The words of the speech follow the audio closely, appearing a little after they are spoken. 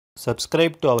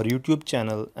Subscribe to our YouTube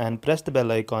channel and press the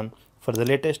bell icon for the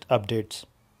latest updates.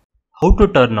 How to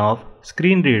turn off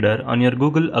screen reader on your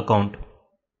Google account.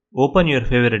 Open your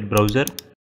favorite browser.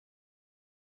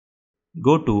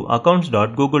 Go to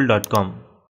accounts.google.com.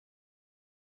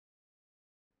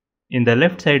 In the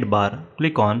left sidebar,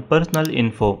 click on Personal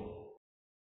Info.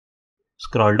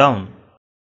 Scroll down.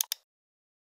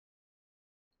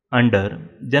 Under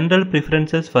General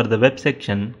Preferences for the web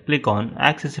section, click on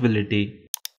Accessibility.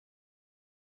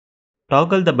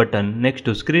 Toggle the button next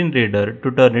to Screen Reader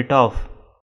to turn it off.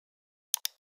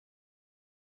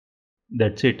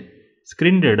 That's it.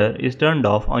 Screen Reader is turned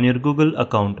off on your Google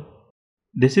account.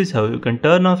 This is how you can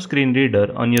turn off Screen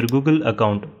Reader on your Google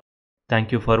account.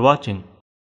 Thank you for watching.